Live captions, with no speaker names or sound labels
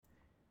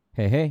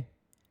Hey, hey,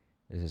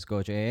 this is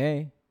Coach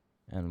AA,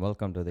 and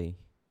welcome to the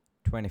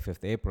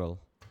 25th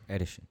April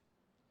edition.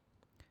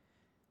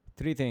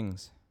 Three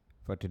things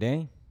for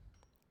today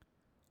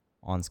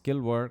on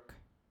skill work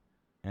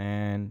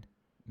and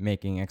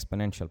making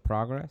exponential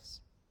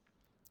progress.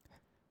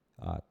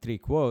 Three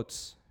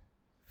quotes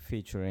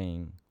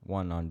featuring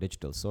one on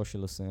digital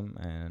socialism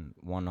and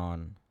one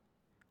on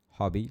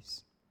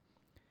hobbies.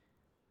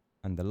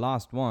 And the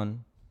last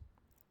one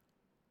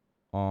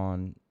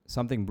on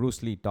something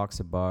Bruce Lee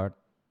talks about,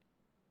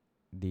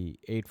 the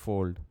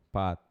Eightfold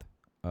Path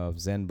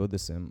of Zen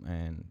Buddhism,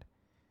 and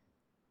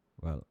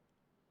well,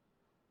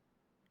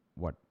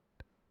 what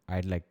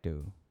I'd like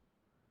to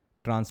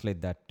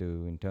translate that to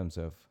in terms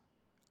of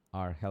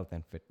our health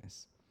and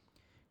fitness.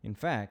 In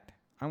fact,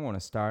 I want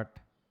to start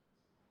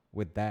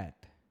with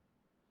that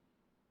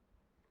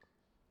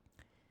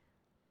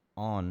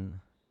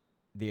on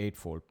the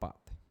Eightfold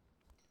Path.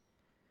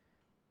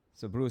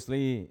 So, Bruce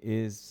Lee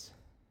is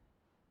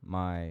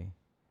my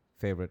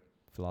favorite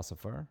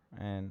philosopher,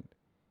 and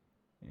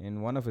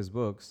in one of his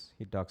books,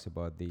 he talks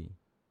about the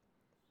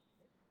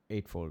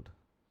Eightfold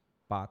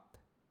Path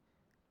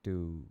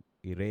to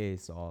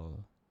erase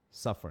all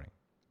suffering.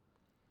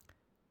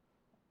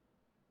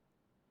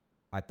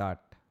 I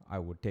thought I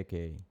would take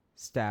a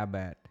stab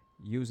at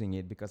using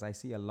it because I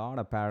see a lot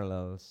of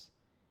parallels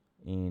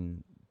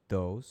in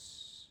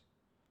those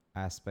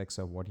aspects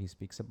of what he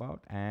speaks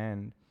about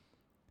and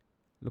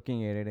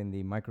looking at it in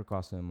the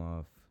microcosm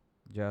of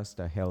just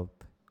a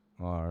health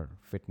or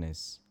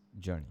fitness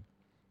journey.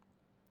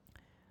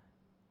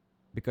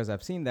 Because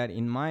I've seen that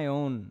in my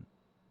own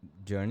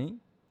journey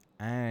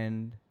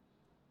and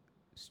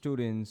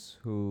students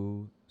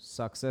who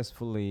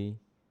successfully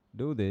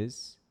do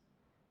this,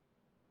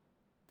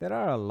 there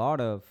are a lot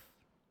of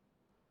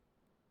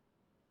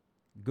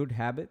good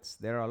habits.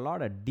 There are a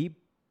lot of deep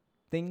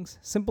things,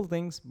 simple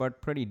things, but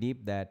pretty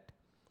deep that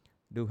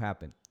do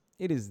happen.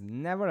 It is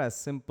never as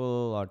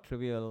simple or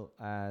trivial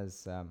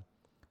as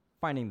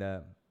finding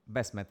the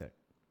best method.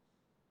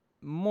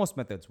 Most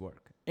methods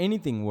work.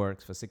 Anything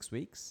works for 6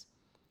 weeks.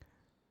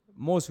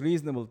 Most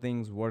reasonable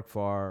things work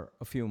for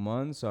a few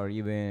months or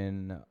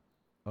even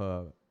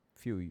a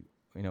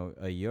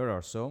a year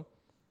or so.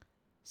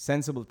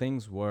 Sensible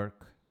things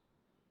work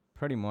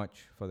pretty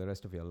much for the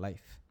rest of your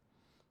life.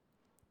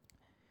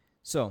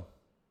 So,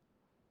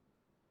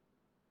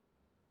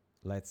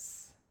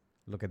 let's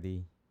look at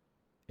the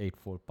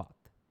Eightfold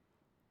Path.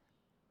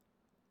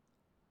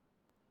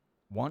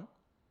 One,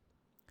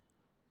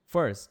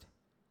 first,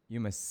 you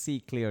must see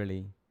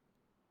clearly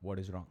what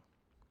is wrong.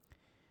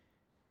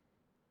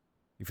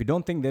 If you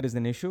don't think there is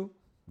an issue,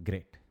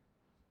 great.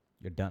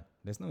 You're done.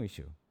 There's no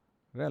issue.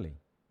 Really.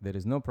 There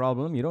is no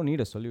problem. You don't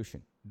need a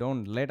solution.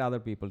 Don't let other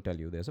people tell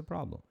you there's a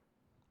problem.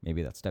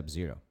 Maybe that's step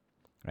 0,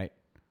 right?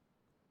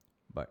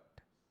 But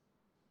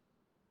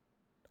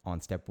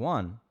on step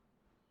 1,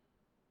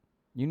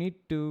 you need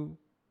to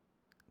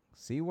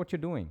see what you're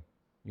doing.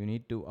 You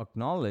need to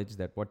acknowledge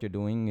that what you're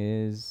doing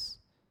is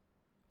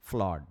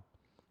flawed.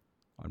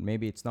 Or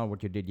maybe it's not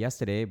what you did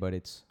yesterday, but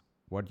it's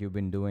what you've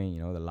been doing,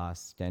 the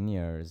last 10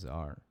 years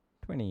or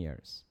 20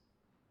 years.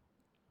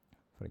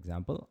 For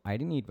example, I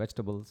didn't eat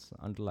vegetables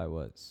until I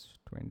was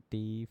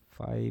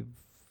 25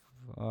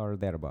 or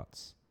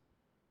thereabouts.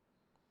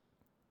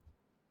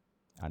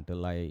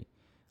 Until I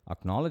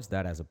acknowledged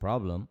that as a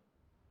problem,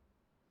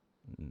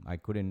 I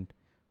couldn't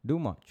do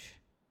much.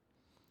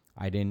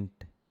 I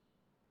didn't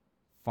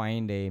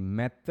find a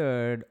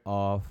method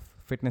of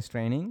fitness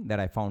training that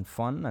I found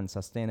fun and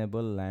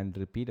sustainable and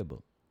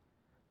repeatable.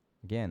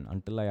 Again,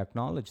 until I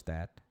acknowledged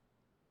that,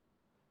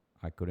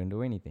 I couldn't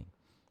do anything.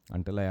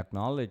 Until I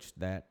acknowledged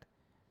that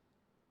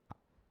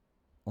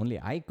only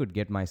I could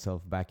get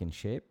myself back in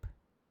shape,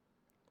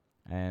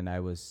 and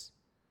I was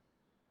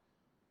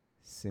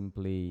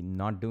simply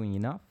not doing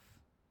enough.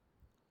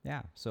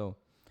 Yeah, so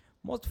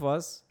most of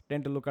us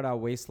tend to look at our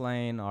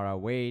waistline or our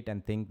weight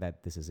and think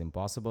that this is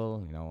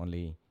impossible.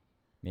 Only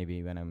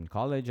maybe when I'm in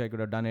college I could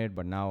have done it,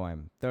 but now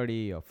I'm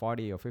 30 or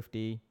 40 or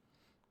 50.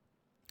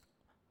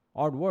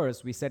 Or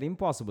worse, we set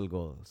impossible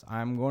goals.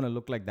 I'm going to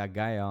look like that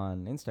guy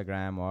on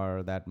Instagram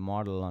or that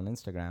model on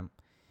Instagram.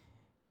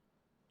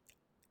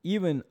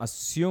 Even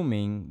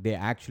assuming they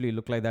actually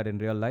look like that in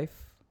real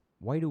life,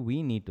 why do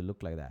we need to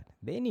look like that?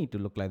 They need to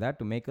look like that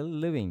to make a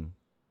living.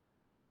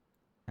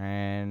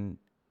 And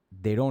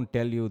they don't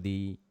tell you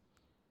the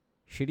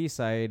shitty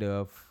side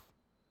of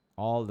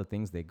all the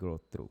things they go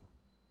through.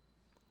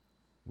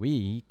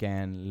 We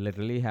can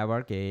literally have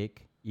our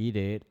cake, eat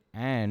it,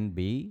 and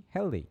be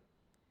healthy.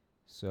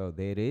 So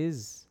there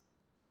is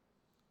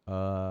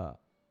a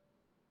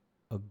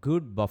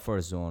good buffer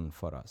zone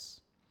for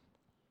us.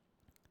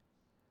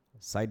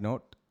 Side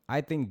note, I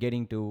think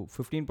getting to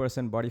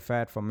 15% body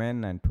fat for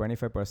men and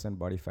 25%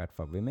 body fat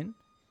for women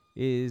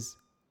is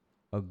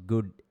a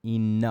good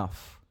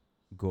enough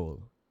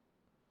goal.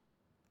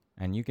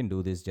 And you can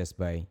do this just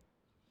by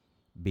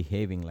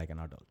behaving like an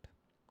adult.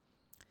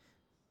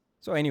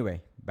 So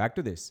anyway, back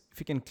to this. If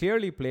you can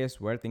clearly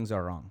place where things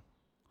are wrong,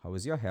 how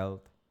is your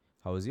health?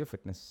 How is your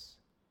fitness?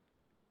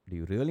 Do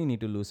you really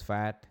need to lose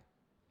fat?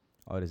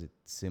 Or is it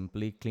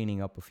simply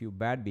cleaning up a few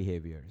bad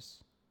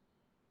behaviors?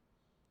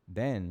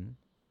 Then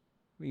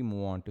we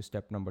move on to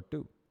step number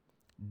 2.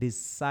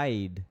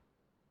 Decide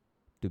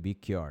to be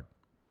cured.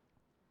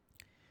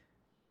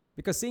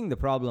 Because seeing the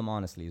problem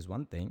honestly is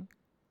one thing.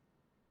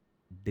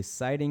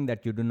 Deciding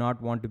that you do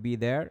not want to be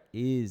there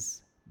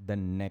is the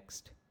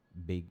next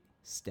big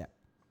step.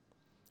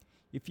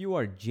 If you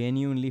are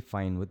genuinely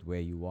fine with where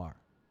you are,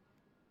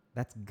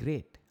 that's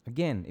great.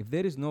 Again, if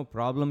there is no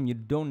problem, you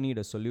don't need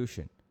a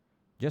solution.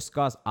 Just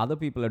because other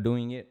people are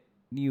doing it,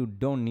 you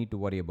don't need to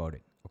worry about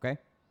it, okay?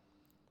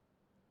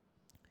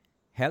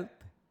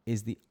 Health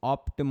is the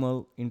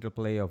optimal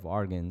interplay of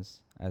organs,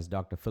 as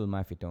Dr. Phil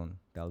Maffetone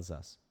tells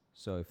us.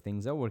 So if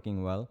things are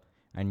working well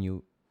and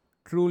you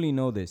truly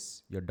know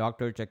this, your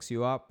doctor checks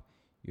you up,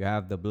 you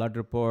have the blood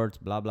reports,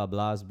 blah, blah,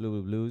 blahs,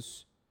 blue,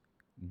 blues,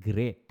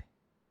 great.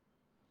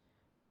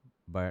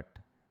 But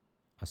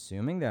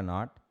assuming they're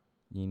not,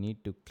 you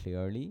need to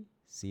clearly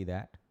see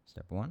that,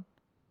 step 1,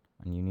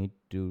 and you need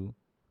to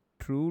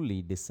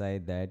truly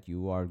decide that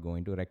you are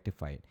going to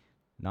rectify it,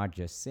 not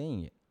just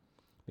saying it.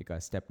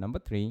 Because step number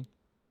 3,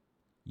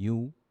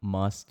 you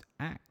must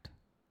act.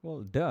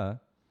 Well, duh.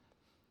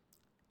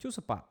 Choose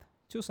a path,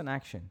 choose an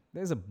action.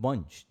 There's a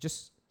bunch.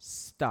 Just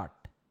start.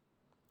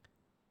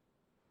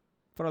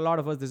 For a lot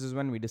of us, this is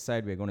when we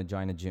decide we're going to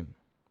join a gym,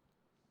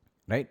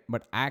 right?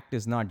 But act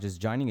is not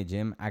just joining a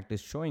gym, act is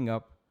showing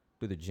up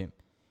to the gym.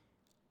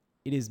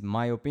 It is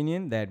my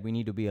opinion that we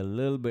need to be a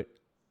little bit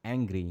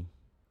angry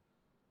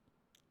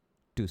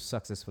to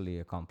successfully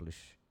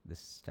accomplish this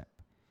step.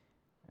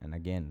 And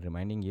again,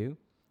 reminding you,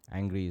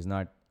 angry is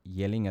not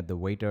yelling at the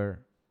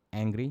waiter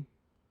angry.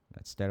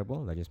 That's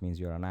terrible. That just means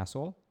you're an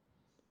asshole.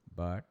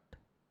 But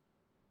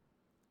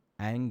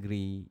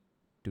angry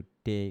to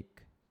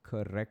take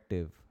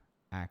corrective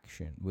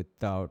action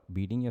without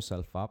beating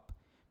yourself up,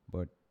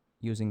 but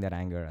using that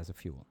anger as a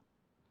fuel.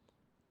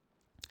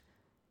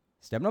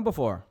 Step number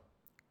 4,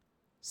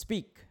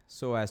 speak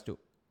so as to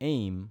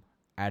aim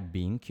at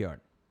being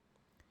cured.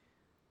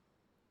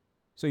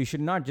 So you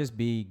should not just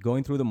be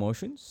going through the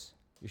motions.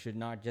 You should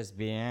not just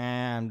be,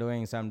 I'm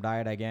doing some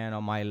diet again,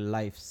 or my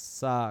life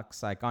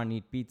sucks. I can't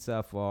eat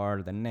pizza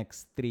for the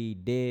next 3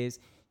 days,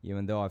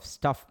 even though I've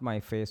stuffed my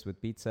face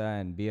with pizza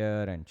and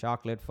beer and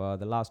chocolate for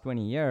the last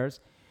 20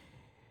 years.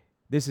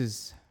 This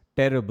is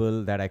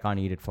terrible that I can't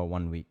eat it for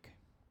 1 week.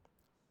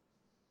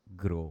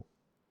 Grow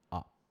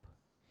up.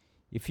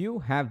 If you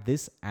have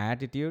this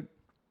attitude,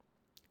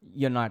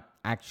 you're not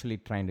actually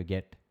trying to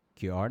get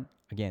cured.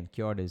 Again,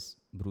 cured is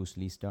Bruce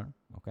Lee's term,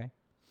 okay?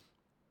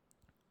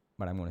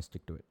 But I'm going to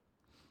stick to it.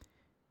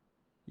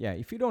 Yeah,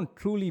 if you don't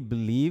truly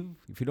believe,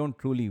 if you don't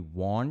truly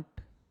want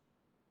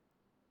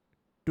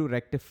to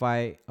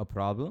rectify a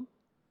problem,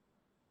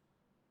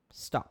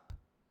 stop.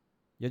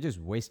 You're just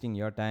wasting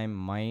your time,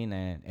 mine,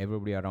 and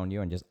everybody around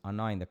you, and just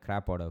annoying the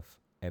crap out of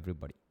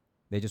everybody.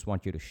 They just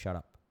want you to shut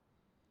up.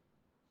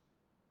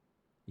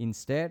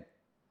 Instead,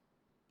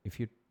 if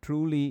you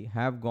truly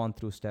have gone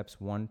through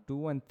steps 1,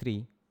 2, and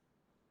 3,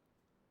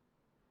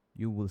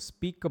 you will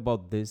speak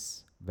about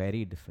this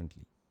very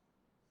differently.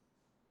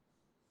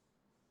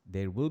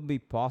 There will be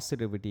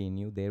positivity in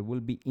you. There will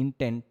be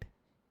intent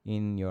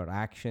in your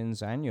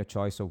actions and your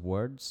choice of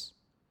words.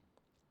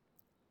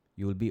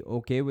 You will be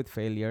okay with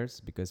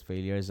failures because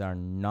failures are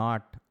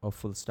not a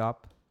full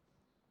stop.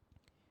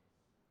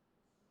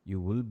 You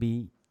will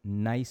be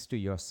nice to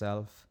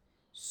yourself.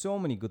 So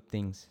many good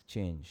things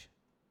change.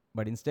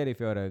 But instead, if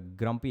you're a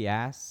grumpy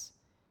ass,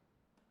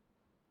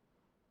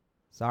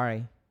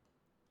 sorry,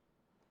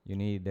 you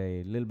need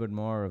a little bit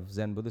more of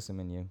Zen Buddhism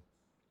in you.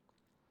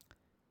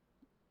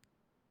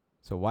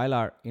 So while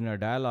our inner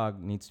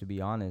dialogue needs to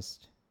be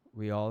honest,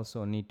 we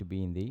also need to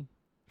be in the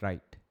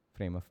right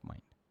frame of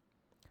mind.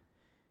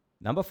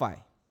 Number 5,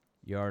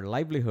 your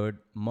livelihood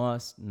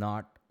must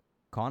not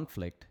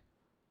conflict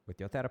with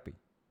your therapy.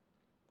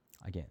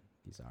 Again,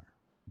 these are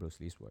Bruce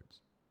Lee's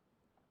words.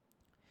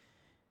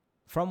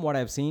 From what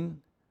I've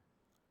seen,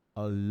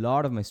 a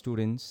lot of my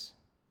students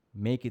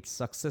make it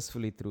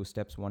successfully through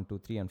steps 1, 2,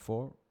 3, and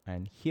 4.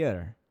 And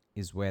here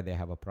is where they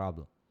have a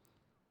problem.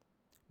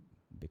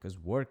 Because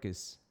work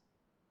is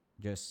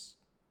just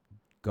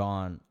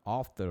gone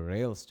off the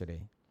rails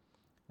today,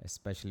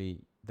 especially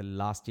the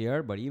last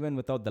year. But even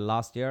without the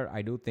last year,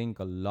 I do think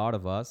a lot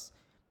of us,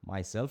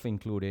 myself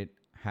included,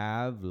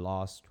 have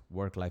lost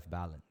work-life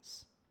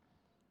balance.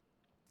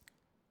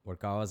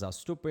 Work hours are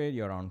stupid.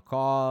 You're on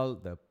call.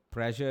 The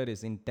pressure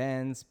is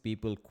intense.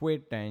 People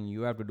quit and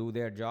you have to do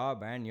their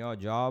job and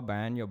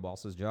your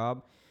boss's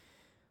job.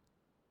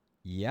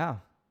 Yeah.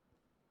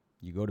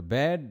 You go to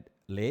bed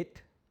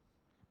late.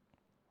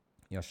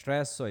 You're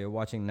stressed, so you're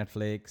watching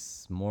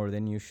Netflix more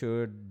than you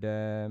should.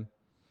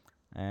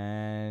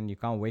 And you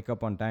can't wake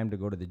up on time to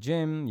go to the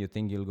gym. You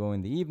think you'll go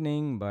in the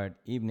evening, but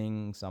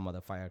evening some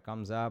other fire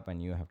comes up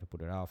and you have to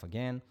put it off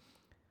again.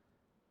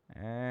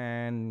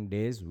 And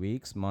days,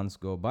 weeks, months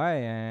go by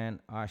and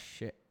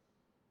shit.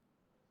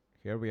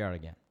 Here we are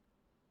again.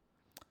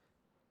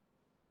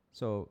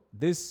 So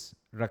this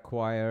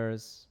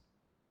requires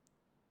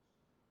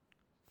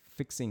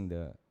fixing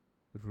the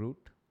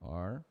root,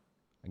 or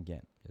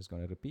again, just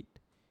going to repeat,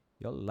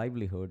 your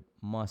livelihood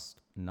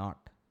must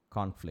not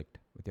conflict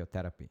with your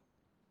therapy.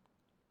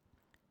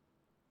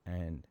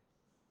 And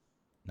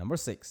number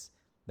 6,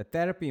 the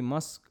therapy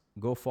must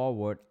go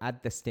forward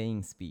at the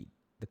staying speed,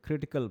 the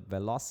critical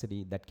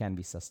velocity that can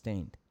be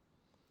sustained.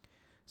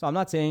 So I'm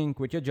not saying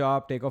quit your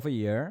job, take off a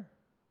year.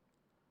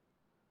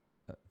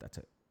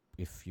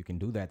 If you can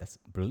do that, that's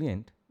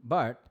brilliant.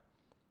 But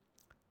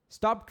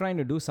stop trying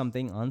to do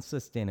something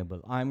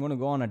unsustainable. I'm going to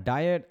go on a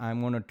diet.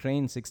 I'm going to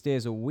train 6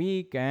 days a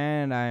week,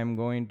 and I'm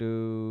going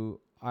to,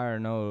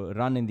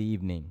 run in the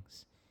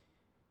evenings.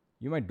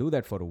 You might do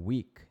that for a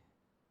week.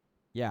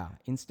 Yeah.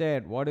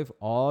 Instead, what if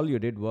all you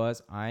did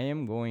was, I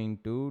am going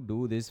to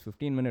do this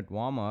 15-minute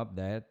warm-up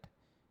that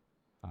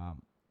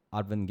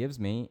Arvind gives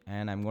me,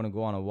 and I'm going to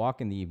go on a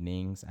walk in the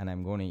evenings, and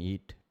I'm going to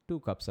eat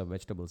 2 cups of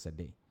vegetables a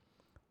day.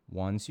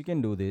 Once you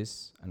can do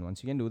this, and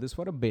once you can do this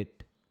for a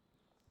bit,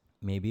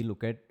 maybe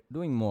look at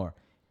doing more.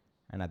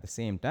 And at the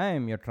same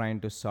time, you're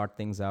trying to sort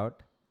things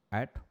out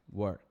at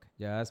work,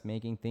 just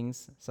making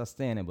things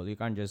sustainable. You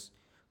can't just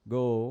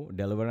go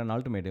deliver an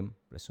ultimatum,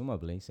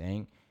 presumably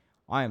saying,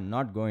 I am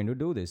not going to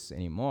do this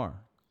anymore.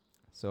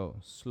 So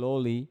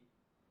slowly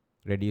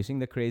reducing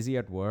the crazy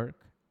at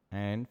work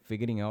and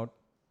figuring out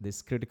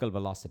this critical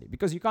velocity,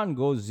 because you can't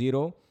go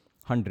 0,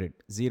 100,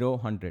 0,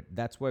 100.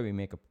 That's where we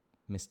make a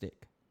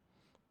mistake.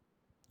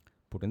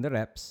 Put in the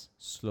reps,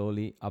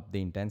 slowly up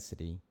the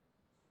intensity.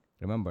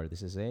 Remember,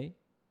 this is a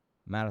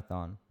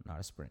marathon, not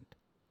a sprint.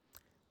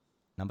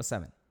 Number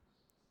 7,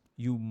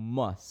 you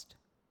must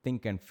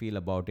think and feel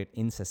about it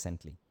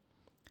incessantly.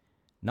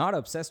 Not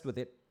obsessed with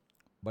it,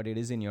 but it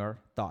is in your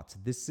thoughts.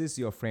 This is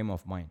your frame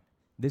of mind.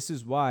 This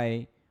is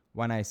why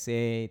when I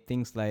say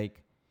things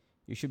like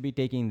you should be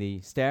taking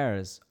the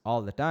stairs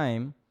all the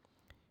time,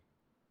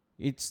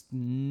 it's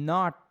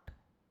not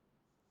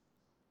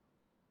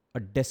a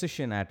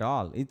decision at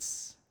all.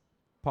 It's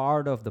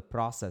part of the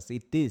process.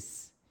 It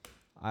is.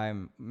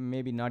 I'm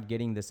maybe not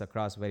getting this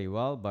across very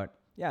well, but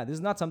yeah, this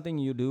is not something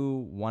you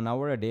do 1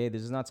 hour a day.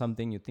 This is not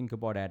something you think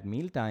about at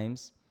meal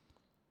times.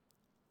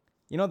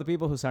 The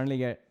people who suddenly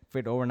get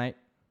fit overnight,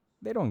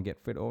 they don't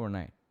get fit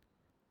overnight.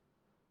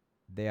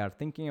 They are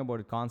thinking about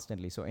it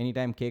constantly. So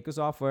anytime cake is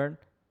offered,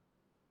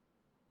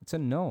 it's a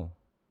no.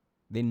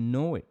 They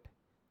know it.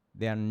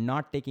 They are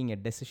not taking a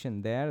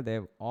decision there.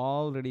 They've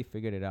already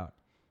figured it out.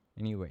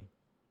 Anyway,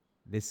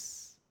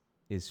 this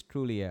is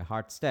truly a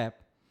hard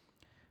step.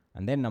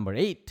 And then number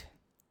 8,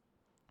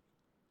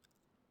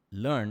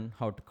 learn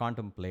how to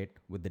contemplate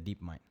with the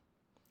deep mind.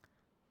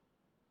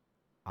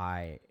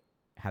 I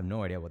have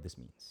no idea what this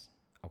means.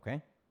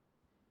 Okay?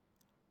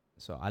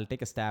 So I'll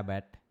take a stab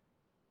at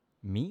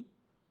me.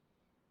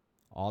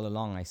 All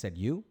along I said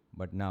you,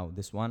 but now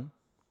this one.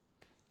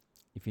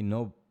 If you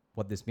know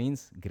what this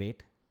means,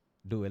 great.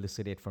 Do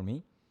elucidate for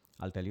me.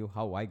 I'll tell you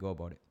how I go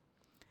about it.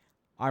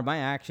 Are my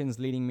actions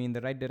leading me in the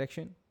right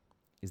direction?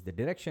 Is the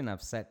direction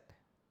I've set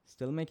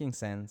still making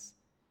sense?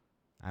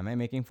 Am I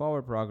making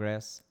forward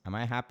progress? Am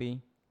I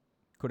happy?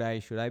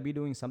 Should I be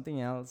doing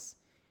something else?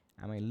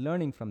 Am I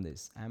learning from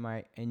this? Am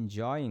I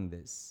enjoying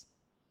this?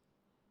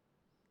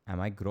 Am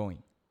I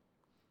growing?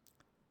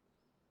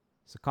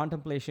 So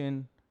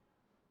contemplation,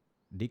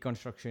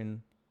 deconstruction,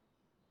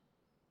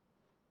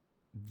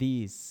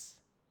 these,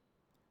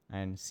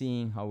 and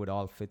seeing how it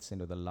all fits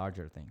into the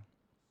larger thing.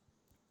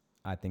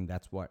 I think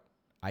that's what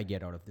I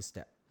get out of this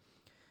step.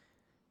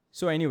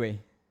 So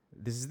anyway,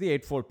 this is the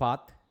Eightfold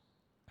Path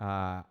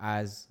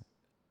as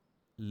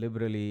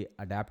liberally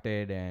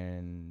adapted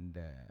and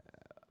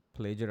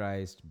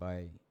plagiarized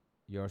by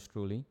yours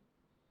truly.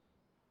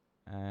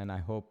 And I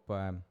hope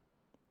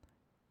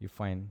you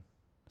find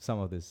some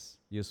of this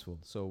useful.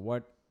 So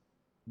what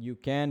you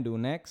can do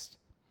next,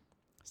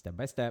 step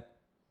by step,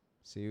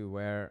 see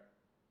where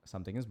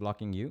something is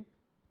blocking you,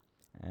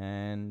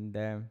 and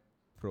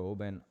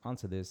probe and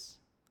answer this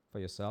for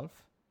yourself.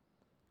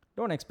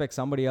 Don't expect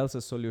somebody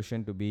else's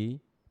solution to be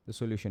the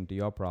solution to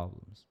your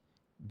problems.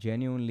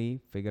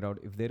 Genuinely figure out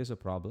if there is a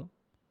problem,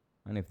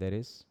 and if there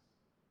is,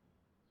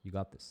 you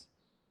got this.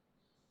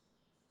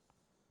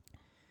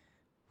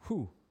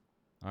 Whew.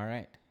 All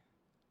right.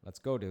 Let's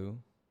go to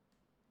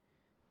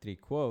 3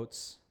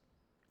 quotes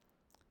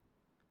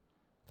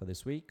for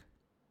this week.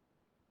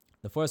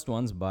 The first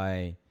one's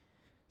by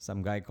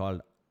some guy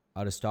called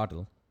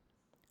Aristotle.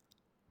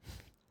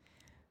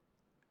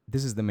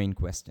 This is the main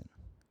question.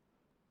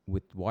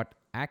 With what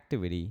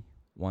activity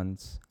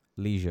one's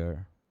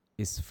leisure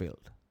is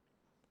filled?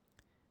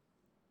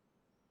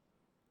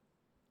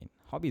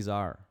 Hobbies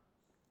are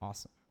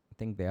awesome. I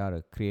think they are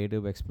a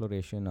creative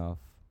exploration of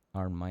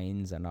our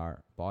minds and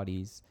our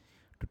bodies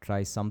to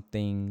try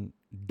something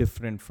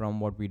different from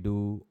what we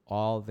do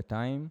all the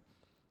time.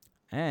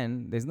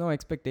 And there's no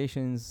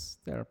expectations.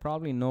 There are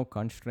probably no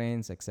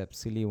constraints except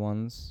silly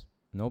ones.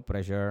 No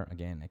pressure,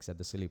 again, except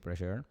the silly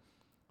pressure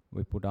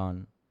we put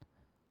on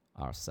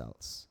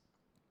ourselves.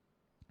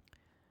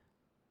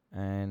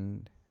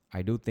 And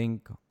I do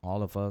think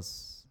all of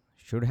us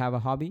should have a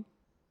hobby,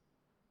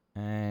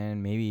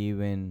 and maybe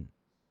even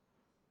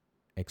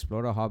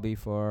explore a hobby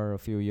for a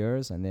few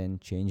years and then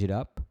change it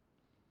up,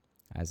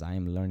 as I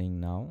am learning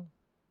now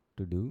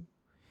to do.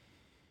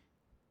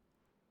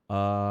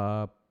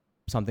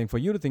 Something for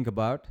you to think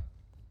about.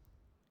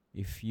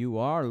 If you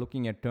are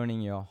looking at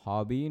turning your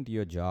hobby into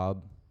your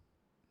job,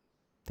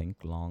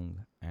 think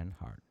long and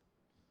hard.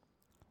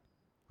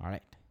 All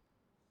right.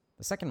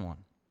 The second one.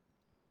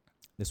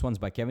 This one's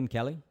by Kevin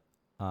Kelly.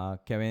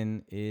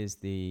 Kevin is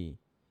the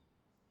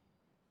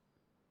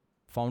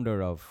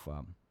founder of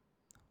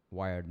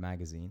Wired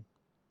magazine,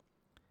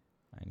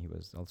 and he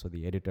was also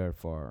the editor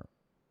for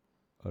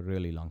a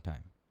really long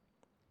time.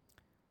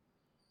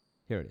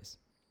 Here it is.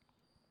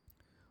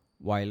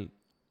 While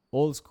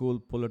old school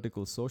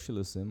political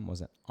socialism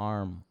was an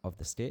arm of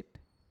the state,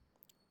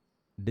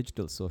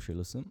 digital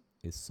socialism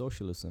is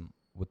socialism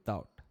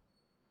without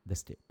the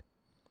state.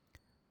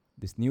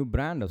 This new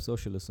brand of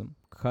socialism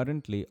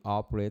currently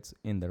operates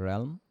in the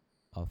realm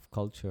of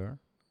culture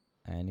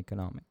and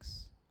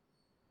economics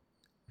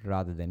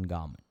rather than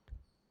government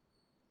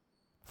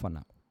for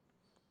now.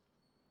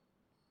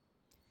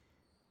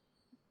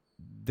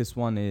 This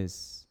one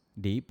is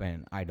deep,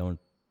 and I don't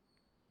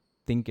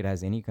think it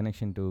has any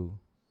connection to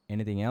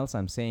anything else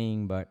I'm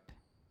saying, but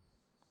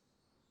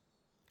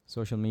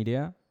social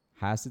media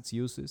has its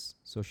uses,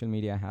 social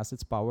media has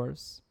its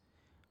powers.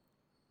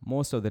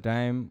 Most of the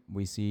time,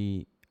 we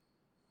see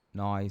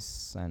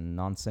noise and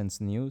nonsense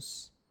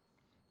news,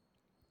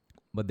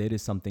 but there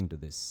is something to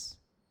this.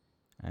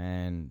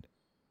 And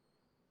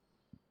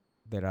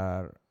there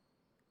are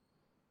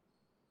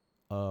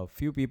a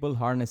few people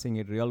harnessing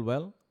it real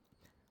well,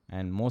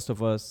 and most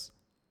of us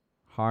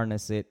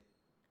harness it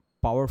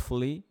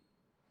powerfully,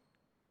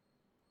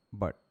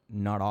 but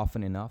not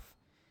often enough.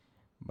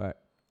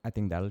 But I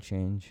think that'll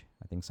change.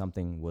 I think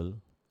something will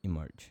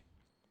emerge.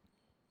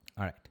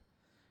 All right.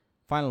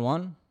 Final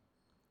one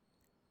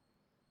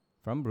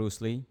from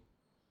Bruce Lee.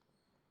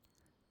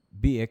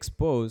 Be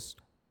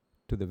exposed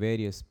to the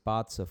various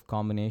paths of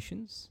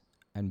combinations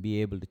and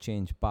be able to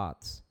change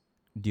paths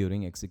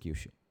during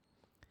execution.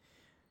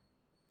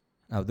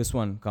 Now, this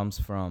one comes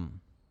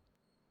from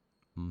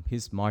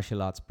his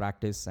martial arts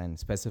practice and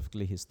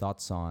specifically his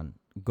thoughts on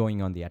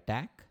going on the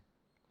attack.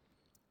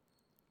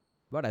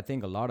 But I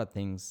think a lot of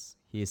things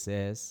he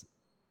says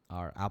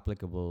are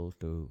applicable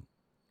to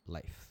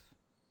life.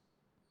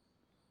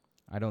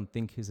 I don't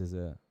think his is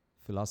a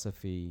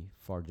philosophy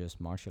for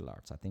just martial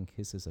arts. I think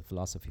his is a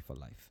philosophy for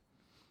life.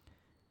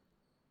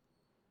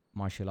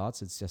 Martial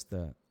arts, it's just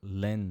the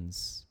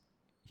lens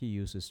he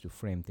uses to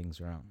frame things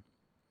around.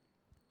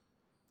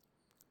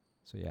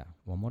 So yeah,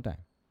 one more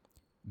time.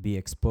 Be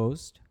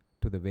exposed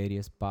to the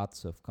various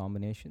paths of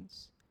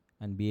combinations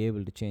and be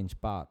able to change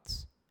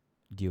paths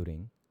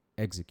during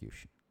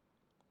execution.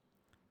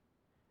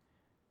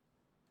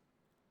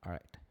 All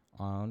right,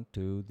 on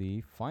to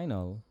the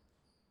final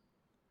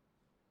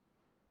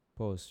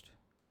post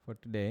for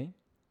today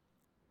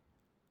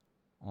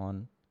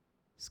on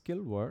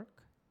skill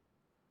work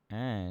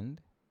and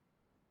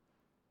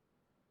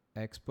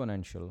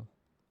exponential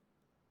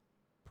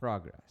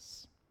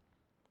progress.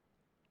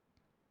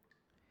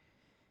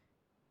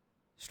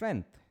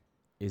 Strength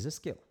is a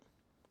skill.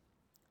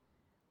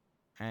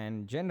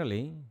 And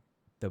generally,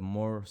 the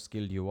more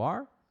skilled you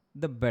are,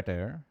 the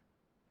better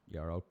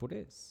your output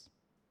is.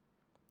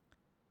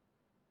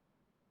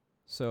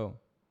 So,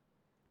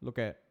 look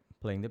at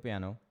playing the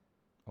piano,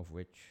 of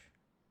which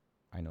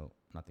I know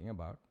nothing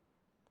about,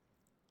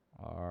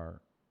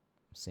 or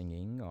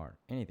singing, or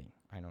anything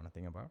I know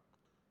nothing about.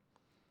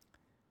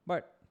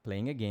 But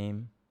playing a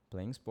game,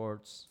 playing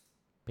sports,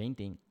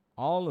 painting,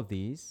 all of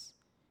these,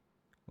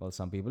 well,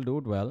 some people do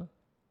it well,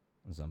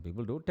 and some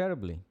people do it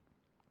terribly.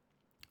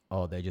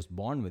 Or they're just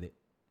born with it.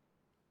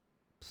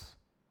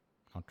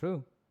 Not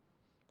true.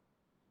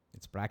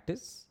 It's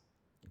practice.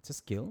 It's a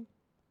skill.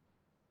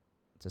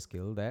 It's a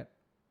skill that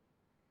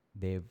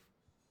they've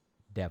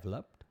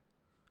developed,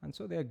 and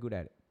so they're good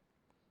at it.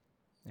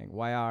 Like,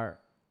 why are,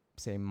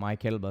 say, my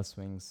kettlebell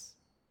swings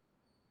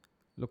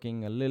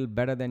looking a little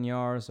better than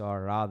yours,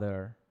 or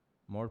rather,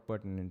 more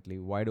pertinently,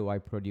 why do I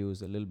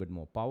produce a little bit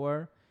more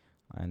power?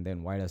 And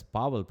then why does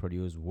Pavel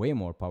produce way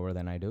more power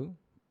than I do?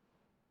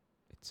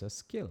 It's a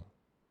skill.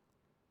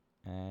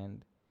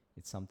 And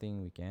it's something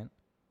we can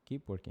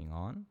keep working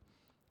on,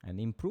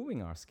 and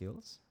improving our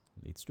skills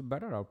leads to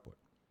better output.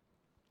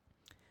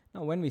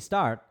 Now, when we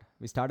start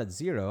at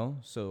zero,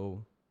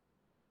 so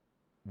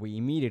we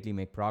immediately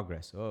make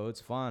progress. Oh,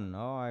 it's fun.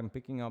 Oh, I'm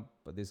picking up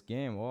this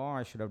game. Oh,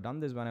 I should have done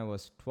this when I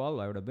was 12.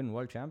 I would have been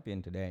world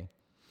champion today.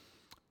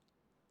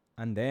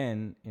 And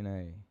then in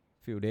a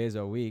few days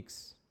or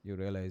weeks, you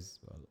realize,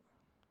 well,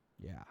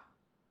 yeah,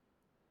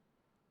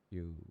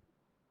 you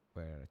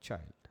were a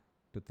child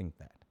to think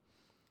that.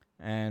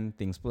 And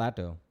things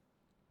plateau.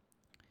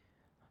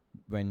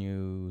 When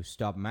you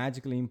stop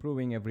magically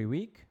improving every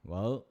week,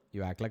 well,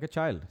 you act like a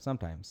child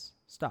sometimes.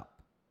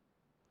 Stop.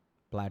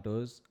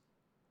 Plateaus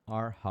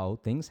are how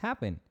things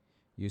happen.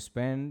 You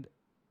spend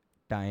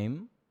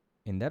time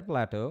in that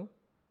plateau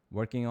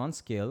working on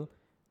skill,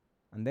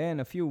 and then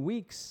a few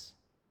weeks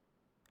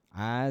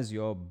As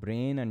your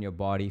brain and your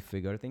body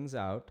figure things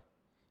out,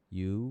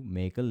 you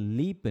make a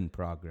leap in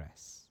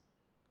progress.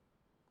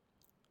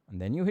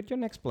 And then you hit your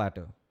next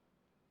plateau.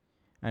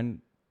 And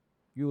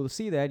you will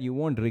see that you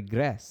won't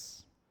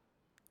regress.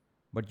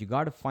 But you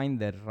got to find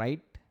the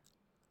right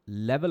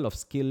level of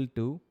skill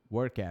to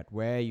work at,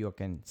 where you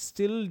can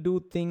still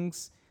do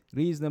things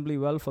reasonably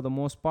well for the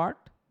most part,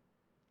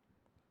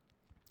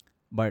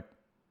 but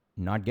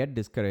not get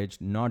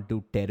discouraged, not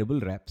do terrible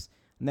reps.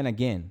 And then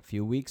again,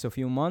 few weeks or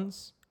few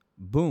months,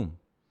 boom.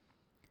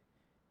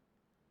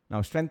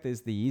 Now, strength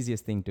is the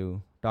easiest thing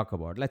to talk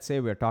about. Let's say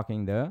we're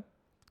talking the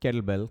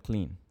kettlebell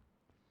clean.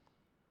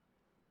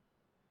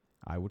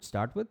 I would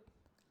start with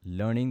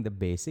learning the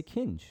basic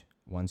hinge.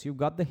 Once you've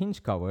got the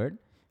hinge covered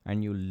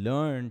and you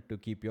learn to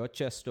keep your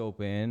chest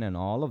open and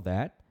all of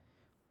that,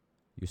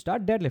 you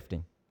start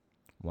deadlifting.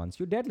 Once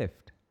you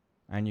deadlift,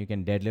 and you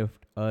can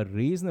deadlift a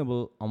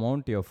reasonable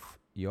amount of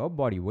your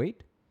body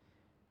weight,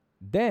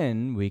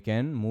 then we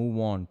can move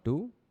on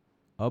to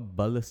a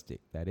ballistic.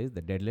 That is,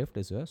 the deadlift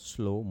is a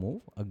slow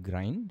move, a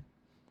grind,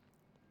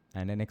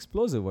 and an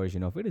explosive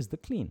version of it is the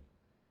clean.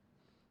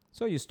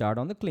 So you start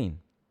on the clean,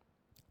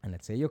 and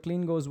let's say your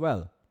clean goes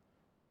well.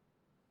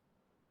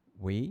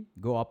 We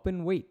go up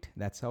in weight.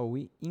 That's how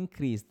we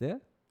increase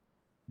the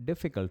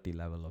difficulty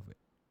level of it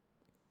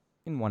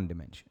in one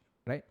dimension,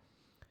 right?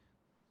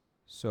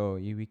 So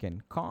we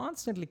can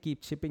constantly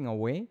keep chipping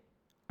away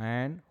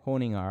and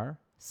honing our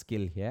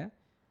skill here,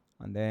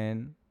 and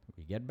then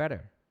we get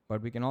better.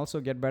 But we can also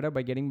get better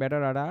by getting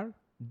better at our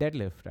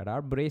deadlift, at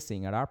our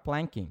bracing, at our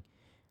planking,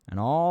 and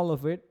all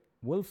of it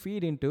will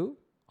feed into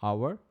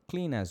our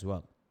clean as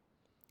well.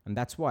 And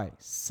that's why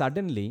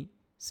suddenly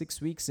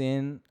 6 weeks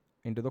into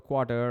the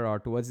quarter or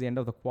towards the end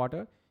of the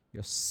quarter,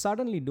 you're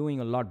suddenly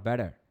doing a lot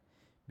better,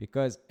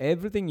 because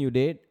everything you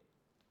did,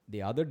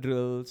 the other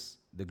drills,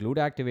 the glute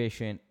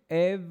activation,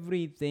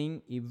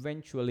 everything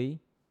eventually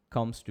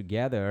comes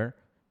together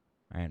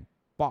and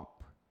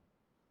pop,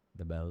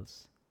 the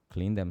bells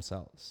clean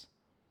themselves.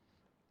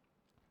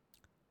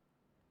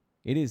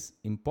 It is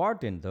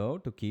important, though,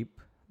 to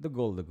keep the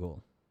goal the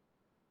goal.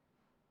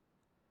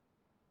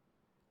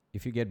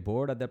 If you get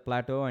bored at that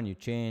plateau and you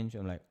change,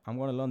 I'm like, I'm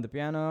going to learn the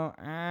piano,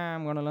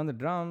 I'm going to learn the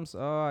drums,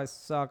 oh, I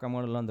suck, I'm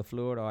going to learn the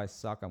flute, oh, I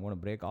suck, I'm going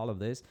to break all of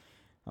this,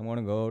 I'm going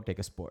to go take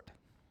a sport.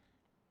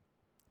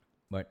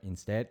 But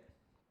instead,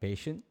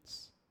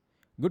 patience.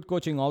 Good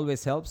coaching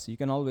always helps. You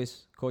can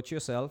always coach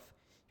yourself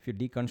if you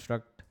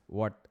deconstruct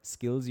what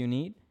skills you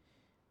need.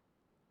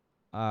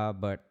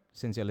 But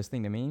since you're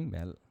listening to me,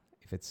 well,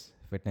 if it's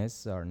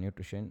fitness or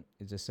nutrition,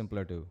 it's just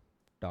simpler to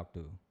talk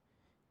to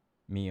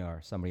me or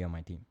somebody on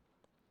my team.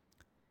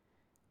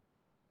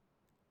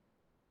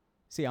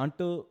 See,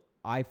 until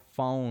I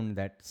found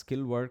that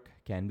skill work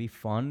can be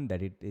fun,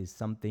 that it is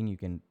something you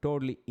can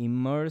totally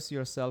immerse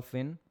yourself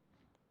in,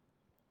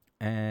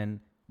 and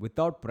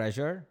without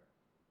pressure,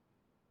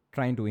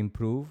 trying to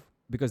improve,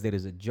 because there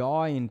is a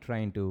joy in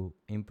trying to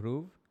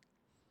improve,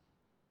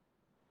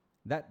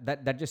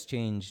 that just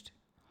changed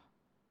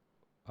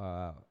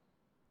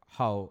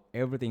how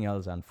everything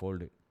else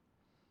unfolded.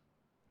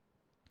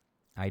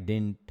 I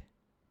didn't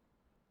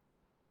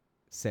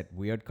set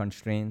weird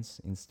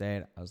constraints.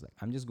 Instead, I was like,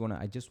 I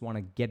just want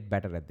to get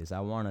better at this. I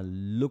want to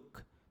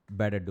look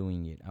better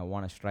doing it. I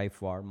want to strive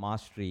for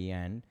mastery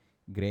and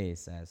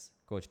grace, as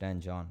Coach Dan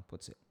John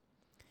puts it.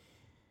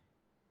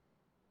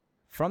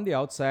 From the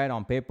outside,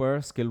 on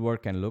paper, skill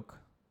work can look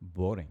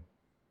boring.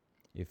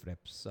 If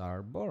reps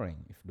are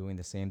boring, if doing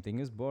the same thing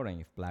is boring,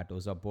 if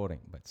plateaus are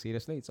boring. But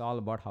seriously, it's all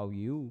about how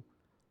you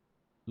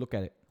look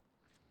at it.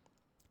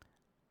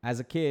 As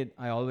a kid,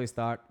 I always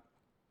thought,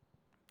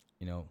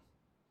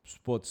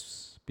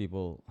 sports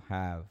people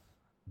have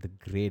the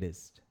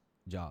greatest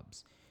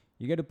jobs.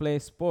 You get to play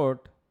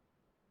sport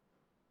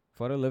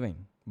for a living,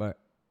 but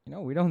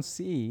we don't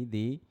see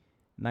the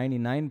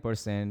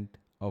 99%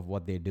 of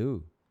what they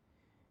do.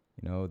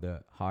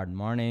 The hard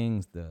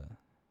mornings, the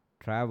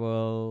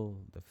travel,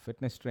 the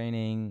fitness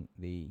training,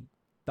 the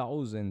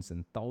thousands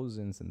and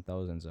thousands and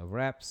thousands of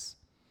reps,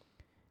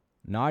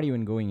 not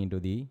even going into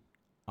the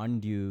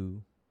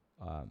undue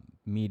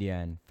media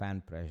and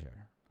fan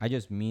pressure. I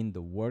just mean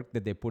the work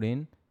that they put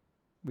in.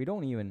 We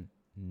don't even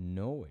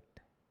know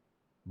it,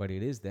 but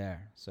it is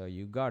there. So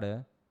you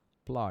gotta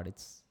applaud.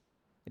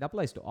 It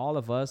applies to all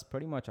of us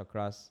pretty much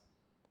across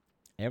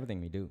everything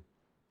we do.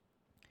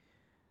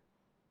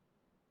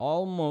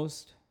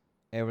 Almost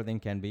everything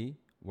can be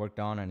worked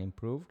on and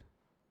improved,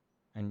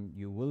 and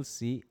you will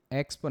see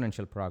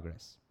exponential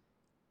progress.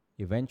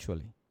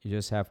 Eventually, you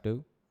just have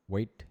to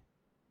wait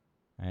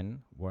and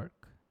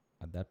work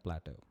at that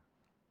plateau.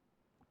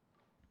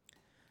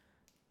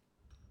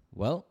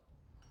 Well,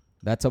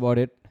 that's about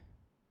it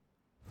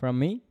from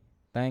me.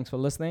 Thanks for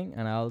listening,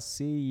 and I'll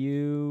see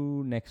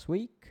you next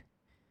week.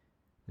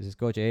 This is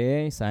Coach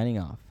AA signing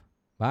off.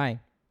 Bye.